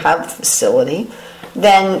space, you have the facility,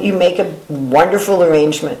 then you make a wonderful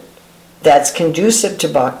arrangement that's conducive to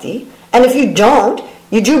bhakti. And if you don't,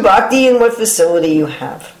 you do bhakti in what facility you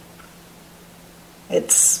have.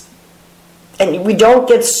 And we don't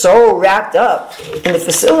get so wrapped up in the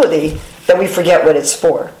facility that we forget what it's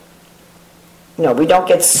for. We don't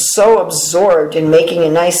get so absorbed in making a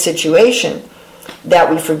nice situation that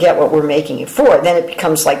we forget what we're making it for. Then it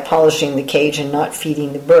becomes like polishing the cage and not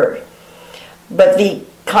feeding the bird. But the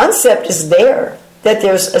concept is there, that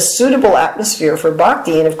there's a suitable atmosphere for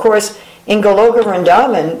bhakti. And of course, in Goloka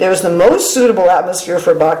Vrindavan, there's the most suitable atmosphere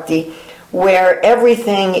for bhakti, where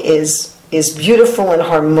everything is beautiful and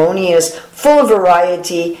harmonious, full of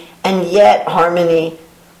variety, and yet harmony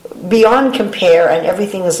beyond compare, and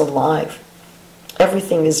everything is alive.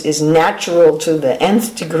 Everything is natural to the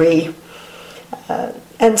nth degree.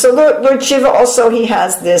 And so Lord Shiva also, he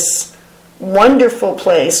has this wonderful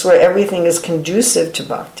place where everything is conducive to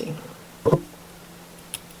bhakti.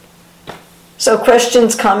 So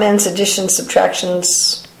questions, comments, additions,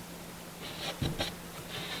 subtractions,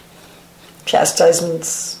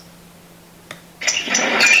 chastisements?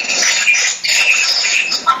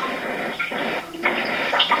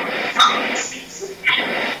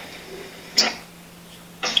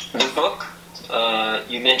 The book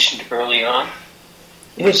you mentioned early on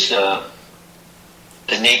is The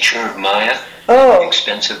Nature of Maya. Oh, an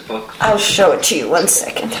expensive book. I'll show it to you. 1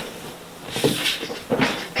 second.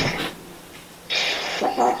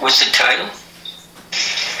 What's the title?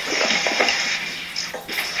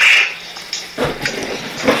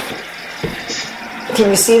 Can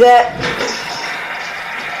you see that?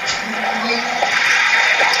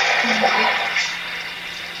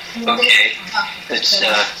 Okay. It's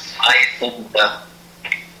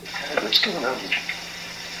what's going on?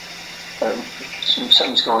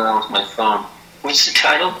 Something's going on with my phone. What's the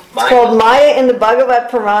title? It's called Maya in the Bhagavat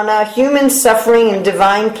Purana, Human Suffering and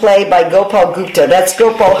Divine Play by Gopal Gupta. That's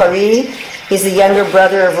Gopal Hari. He's the younger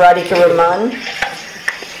brother of Radhika Raman.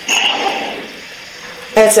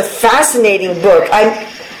 And it's a fascinating book.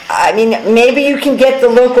 I mean, maybe you can get the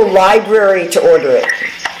local library to order it.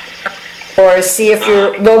 Or see if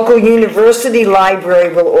your local university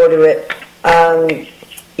library will order it.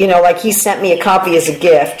 Like he sent me a copy as a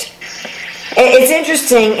gift. It's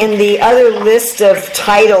interesting, in the other list of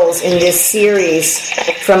titles in this series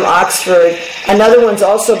from Oxford, another one's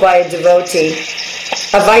also by a devotee,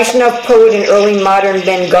 a Vaishnav poet in early modern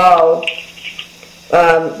Bengal,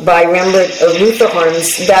 by Rembrandt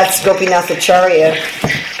Rutherhorns. That's Gopinath Acharya.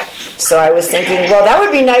 So I was thinking, well, that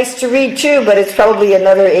would be nice to read too, but it's probably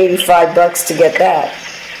another $85 to get that.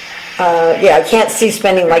 I can't see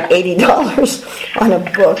spending like $80 on a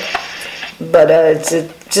book, but it's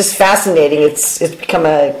just fascinating. It's become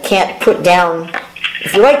a can't put down.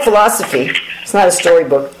 If you like philosophy, it's not a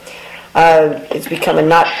storybook. It's become a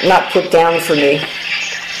not put down for me.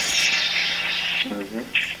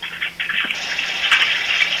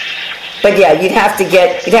 But yeah, you'd have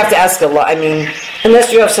to ask a lot. I mean,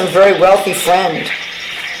 unless you have some very wealthy friend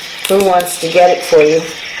who wants to get it for you.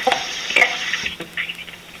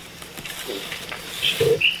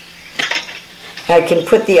 I can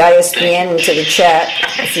put the ISBN into the chat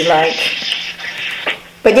if you like.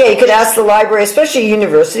 But yeah, you could ask the library, especially a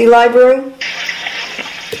university library,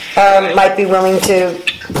 might be willing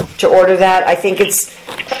to order that. I think it's,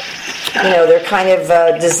 they're kind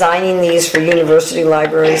of designing these for university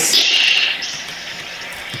libraries.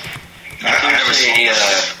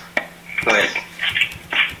 Go ahead.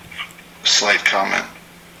 Slight comment.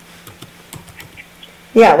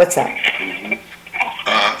 Yeah, what's that?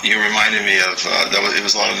 You reminded me of, it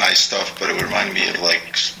was a lot of nice stuff, but it reminded me of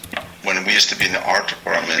like when we used to be in the art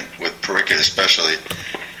department with Pericket especially,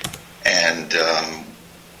 and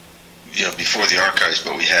before the archives,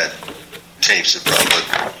 but we had tapes of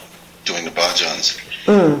Prabhupada doing the bhajans,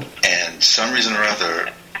 and some reason or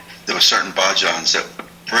other, there were certain bhajans that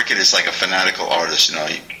Pericket is like a fanatical artist.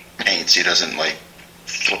 He paints. He doesn't like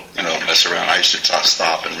mess around. I used to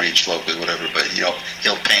stop and read shlokas, whatever, but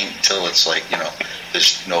he'll paint until it's like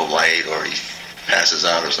there's no light or he passes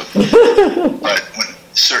out or something. But when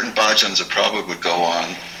certain bhajans of Prabhupada would go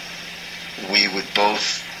on, we would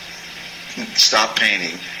both stop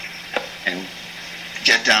painting and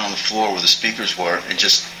get down on the floor where the speakers were and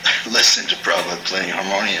just listen to Prabhupada playing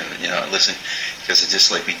harmonium, listen, because it's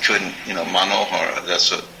just like we couldn't, Manohara,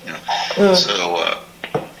 that's what, so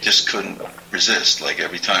just couldn't resist. Like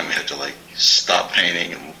every time we had to like stop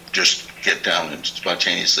painting and just get down and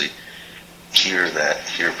spontaneously hear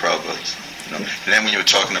Prabhupada, And then when you were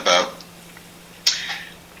talking about,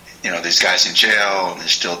 these guys in jail and they're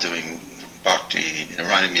still doing bhakti, it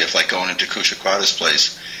reminded me of like going into Kusha Quada's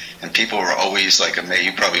place. And people were always like amazed.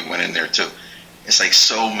 You probably went in there too. It's like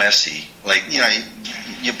so messy. Like,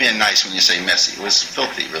 you're being nice when you say messy. It was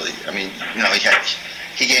filthy, really. I mean,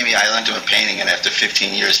 he gave me, I lent him a painting, and after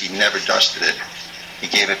 15 years, he never dusted it. He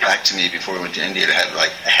gave it back to me before we went to India. It had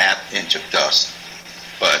like a half inch of dust.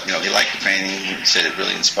 But, he liked the painting. He said it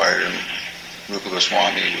really inspired him. Rupa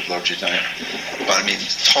Goswami with Lord Chaitanya. But, I mean,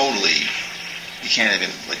 totally... You can't even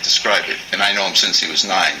like describe it. And I know him since he was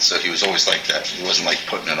 9, so he was always like that. He wasn't like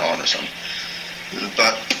putting it on or something.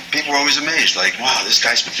 But people were always amazed, like, wow, this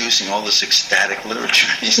guy's producing all this ecstatic literature.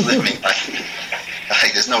 He's living like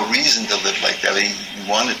there's no reason to live like that. He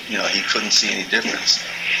wanted, he couldn't see any difference.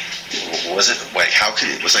 Was it like how could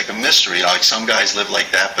it was like a mystery? Like some guys live like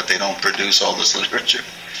that, but they don't produce all this literature.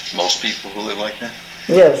 Most people who live like that.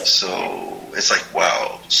 Yes. So it's like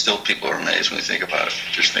wow. Still, people are amazed when they think about it.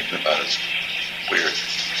 Just thinking about it. Weird.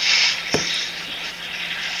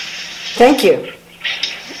 Thank you.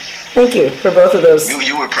 Thank you for both of those.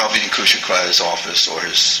 You were probably in Kusha Quada's office or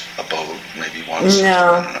his abode maybe once.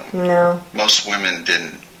 No. Most women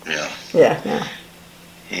didn't, Yeah, no.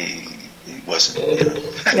 He wasn't,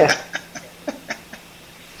 Yeah.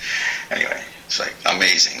 Anyway, it's like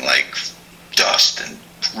amazing, like dust and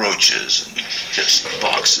roaches and just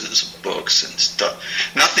boxes of books and stuff.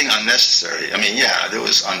 Nothing unnecessary. I mean, yeah, there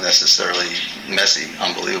was unnecessarily messy,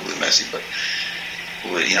 unbelievably messy, but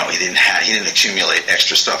he didn't accumulate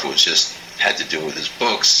extra stuff. It was just had to do with his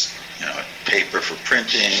books, paper for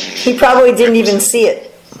printing. He probably didn't even see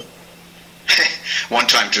it. One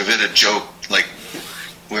time, Dravida joked, like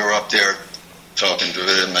we were up there talking,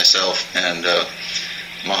 Dravida and myself, and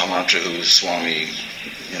Mahamantra, who's Swami,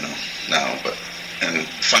 now, but. And the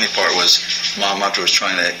funny part was, Mahamantra was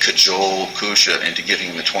trying to cajole Kusha into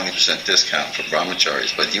giving him a 20% discount for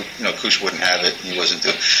brahmacharis, but Kusha wouldn't have it. He wasn't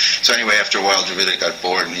doing. So anyway, after a while, Dravida got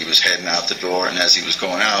bored and he was heading out the door. And as he was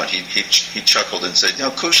going out, he chuckled and said,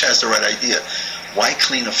 Kusha has the right idea. Why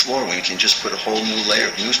clean a floor when you can just put a whole new layer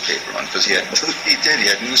of newspaper on? Because he had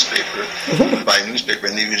newspaper, buy newspaper,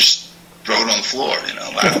 and he just throw it on the floor.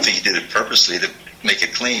 I don't think he did it purposely to make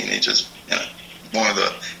it clean. He just,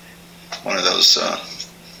 one of those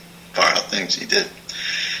far out things he did.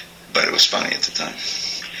 But it was funny at the time.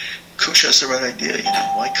 Kusha has the right idea,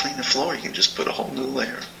 why clean the floor? You can just put a whole new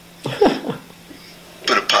layer.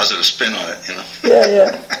 Put a positive spin on it,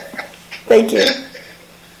 Yeah. Thank you.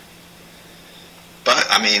 But,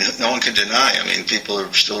 I mean, no one can deny. I mean, people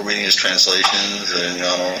are still reading his translations,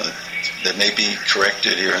 and, they may be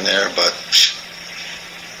corrected here and there, but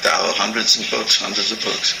hundreds of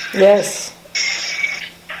books. Yes.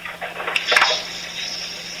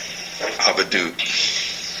 Abadut.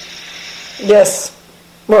 Yes.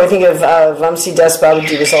 Well, I think of Vamsi Das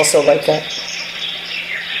Babaji was also like that.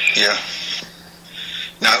 Yeah.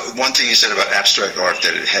 Now, one thing you said about abstract art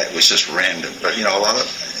that it was just random, but a lot of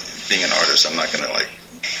being an artist, I'm not going to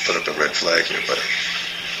put up a red flag here, but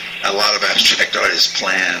a lot of abstract art is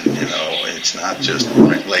planned. It's not just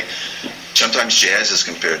like sometimes jazz is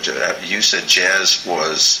compared to that. You said jazz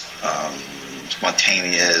was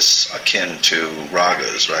spontaneous, akin to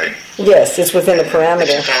ragas, right? Yes, it's within a parameter.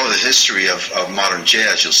 If you follow the history of modern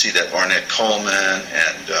jazz, you'll see that Ornette Coleman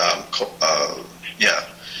and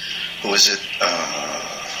who is it?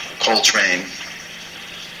 Coltrane.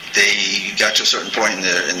 They got to a certain point in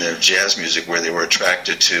their jazz music where they were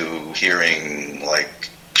attracted to hearing like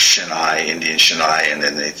Chennai, Indian Chennai, and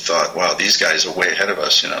then they thought, wow, these guys are way ahead of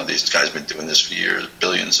us. These guys have been doing this for years,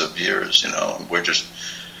 billions of years. We're just,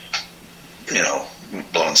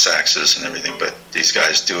 blowing and saxes and everything, but these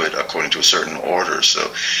guys do it according to a certain order.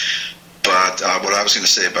 So, but what I was going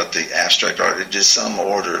to say about the abstract art, it is some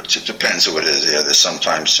order. It depends who it is. Yeah, there's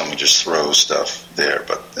sometimes someone just throws stuff there,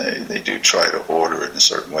 but they do try to order it in a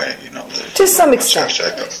certain way. To some extent.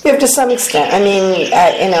 Yeah, to some extent. I mean,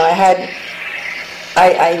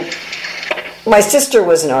 my sister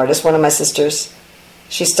was an artist. One of my sisters.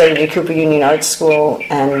 She studied at Cooper Union Art School,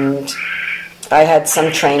 and I had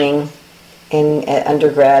some training in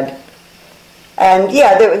undergrad. And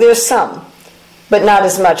yeah, there's some, but not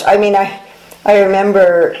as much. I mean, I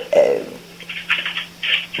remember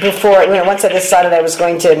before, once I decided I was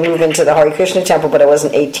going to move into the Hare Krishna temple, but I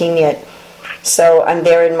wasn't 18 yet. So I'm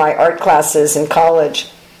there in my art classes in college,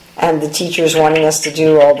 and the teacher's wanting us to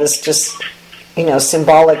do all this just,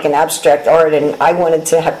 symbolic and abstract art, and I wanted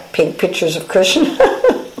to paint pictures of Krishna.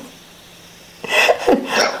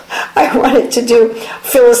 I wanted to do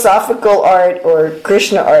philosophical art or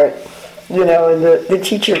Krishna art, and the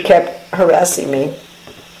teacher kept harassing me.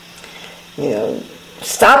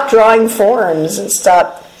 Stop drawing forms and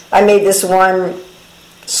stop. I made this one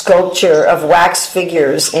sculpture of wax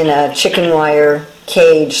figures in a chicken wire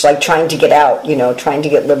cage, like trying to get out, trying to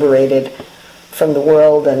get liberated from the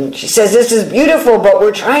world. And she says, this is beautiful, but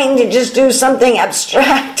we're trying to just do something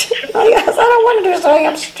abstract. I don't want to do something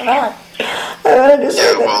abstract. I want to do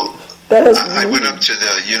something I went up to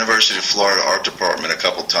the University of Florida Art Department a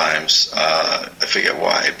couple times. I forget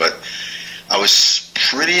why, but I was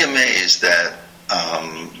pretty amazed that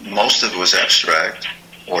most of it was abstract,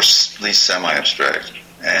 or at least semi-abstract.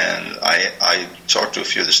 And I talked to a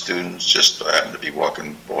few of the students, just happened to be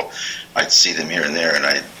walking, I'd see them here and there, and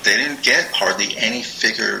they didn't get hardly any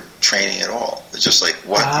figure training at all. It's just like,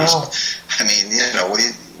 what? Wow.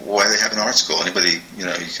 Why do they have an art school? Anybody, you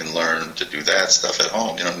can learn to do that stuff at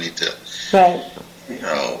home. You don't need to, right.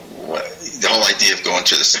 The whole idea of going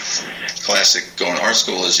to this classic going to art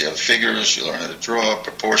school is you have figures, you learn how to draw,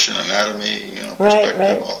 proportion, anatomy, perspective,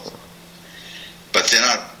 right. all that. But they're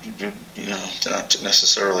not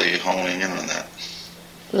necessarily honing in on that.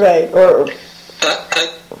 Right.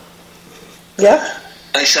 Yeah.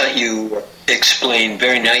 I thought you explained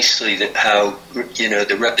very nicely that how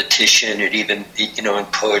the repetition, and even in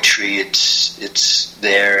poetry, it's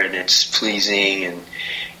there and it's pleasing,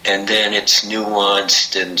 and then it's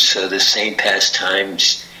nuanced, and so the same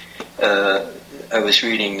pastimes. I was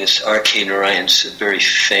reading this R.K. Narayan's a very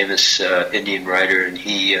famous Indian writer, and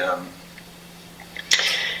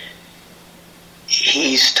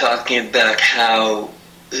he's talking about how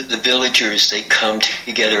the villagers, they come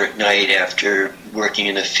together at night after working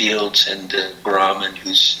in the fields, and the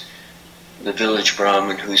village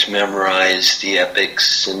Brahmin who's memorized the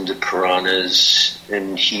epics and the Puranas,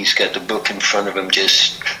 and he's got the book in front of him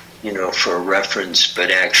just, for a reference, but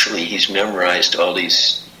actually he's memorized all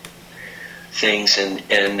these things, and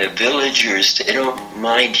the villagers, they don't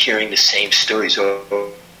mind hearing the same stories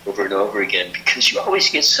over and over again, because you always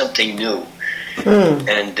get something new.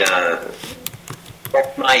 And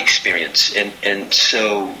that's my experience, and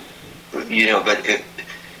so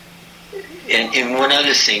and one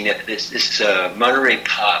other thing, that this Monterey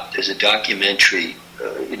Pop, there's a documentary,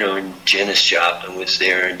 and Janis Joplin was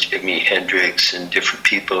there, and Jimi Hendrix, and different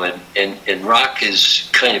people, and rock is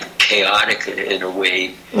kind of chaotic in a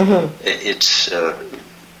way. Mm-hmm. It's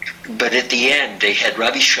but at the end they had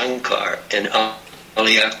Ravi Shankar and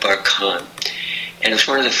Ali Akbar Khan, and it's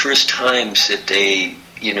one of the first times that they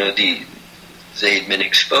they'd been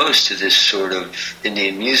exposed to this sort of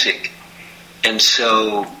Indian music. And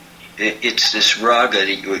so it's this raga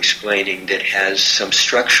that you were explaining that has some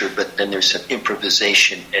structure, but then there's some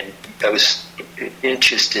improvisation. And I was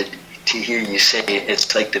interested to hear you say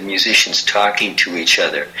it's like the musicians talking to each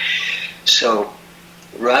other. So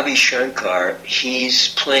Ravi Shankar,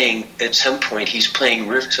 at some point he's playing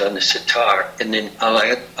riffs on the sitar, and then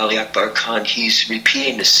Ali Akbar Khan, he's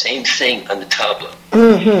repeating the same thing on the tabla.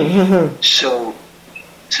 Mm-hmm. So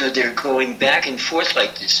they're going back and forth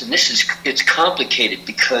like this, and it's complicated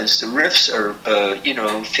because the riffs are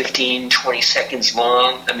 15, 20 seconds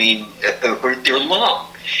long. I mean, or they're long,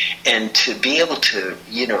 and to be able to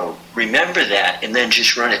remember that and then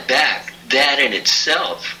just run it back, that in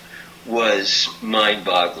itself was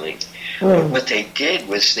mind-boggling. But what they did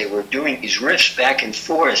was they were doing these riffs back and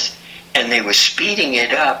forth, and they were speeding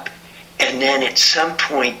it up, and then at some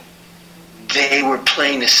point they were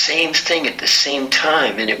playing the same thing at the same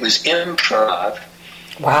time, and it was improv.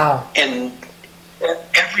 Wow. And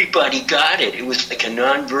everybody got it. It was like a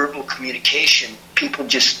nonverbal communication. People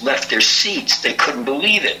just left their seats. They couldn't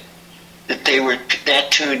believe it, that they were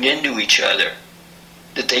that tuned into each other,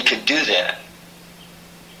 that they could do that.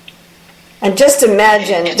 And just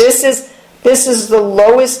imagine, this is the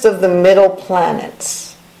lowest of the middle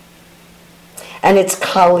planets. And it's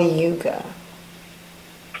Kali Yuga.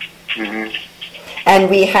 Mm-hmm. And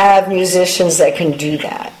we have musicians that can do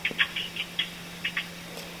that.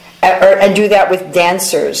 And do that with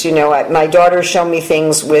dancers. You know, my daughter showed me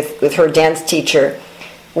things with her dance teacher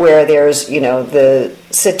where there's, you know, the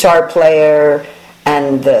sitar player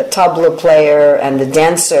and the tabla player and the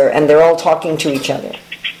dancer, and they're all talking to each other.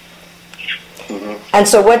 Mm-hmm. And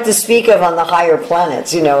so what to speak of on the higher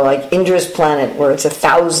planets, you know, like Indra's planet where it's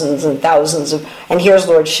thousands and thousands of, and here's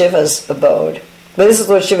Lord Shiva's abode. But this is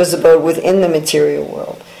Lord Shiva's abode within the material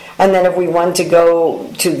world. And then if we want to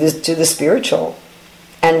go to the spiritual,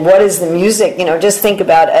 and what is the music, you know, just think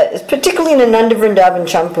about it, particularly in Ananda Vrindavan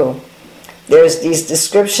Champu, there's these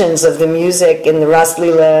descriptions of the music in the Ras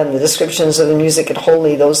Leela and the descriptions of the music at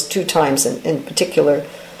Holi, those two times in particular,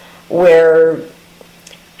 where,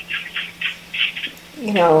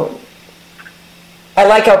 you know, I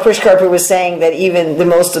like how Pushkarpa was saying that even the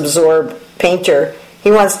most absorbed painter,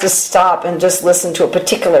 he wants to stop and just listen to a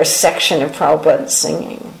particular section of Prabhupada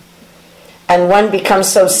singing. And one becomes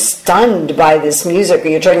so stunned by this music, or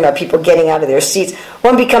you're talking about people getting out of their seats,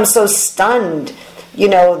 one becomes so stunned, you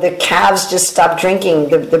know, the calves just stop drinking,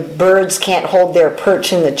 the birds can't hold their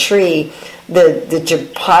perch in the tree, the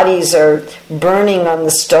chapatis are burning on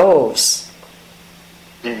the stoves.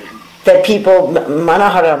 Mm-hmm. That people,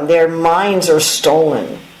 manaharam, their minds are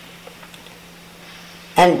stolen.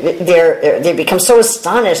 And they become so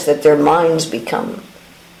astonished that their minds become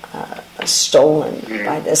stolen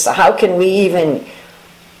by this. So how can we even,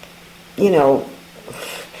 you know,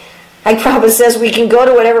 like Prabhupada says, we can go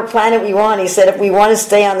to whatever planet we want. He said if we want to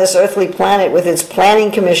stay on this earthly planet with its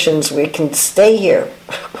planning commissions, we can stay here.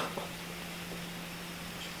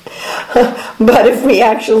 But if we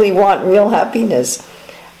actually want real happiness,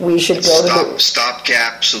 we should go to the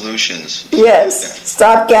stopgap solutions. Yes,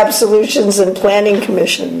 stopgap solutions and planning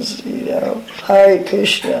commissions. You know, Hare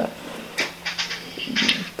Krishna,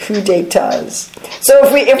 coup d'états. So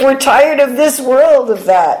if we're tired of this world of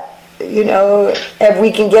that, you know, if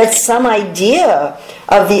we can get some idea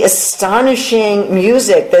of the astonishing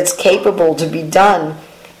music that's capable to be done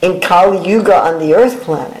in Kali Yuga on the Earth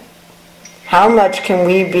planet, how much can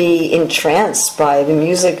we be entranced by the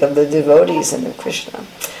music of the devotees and of Krishna?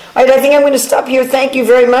 All right, I think I'm going to stop here. Thank you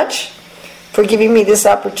very much for giving me this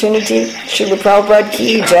opportunity. Srila Prabhupada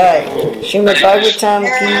ki jai. Srimad Bhagavatam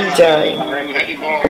ki jai.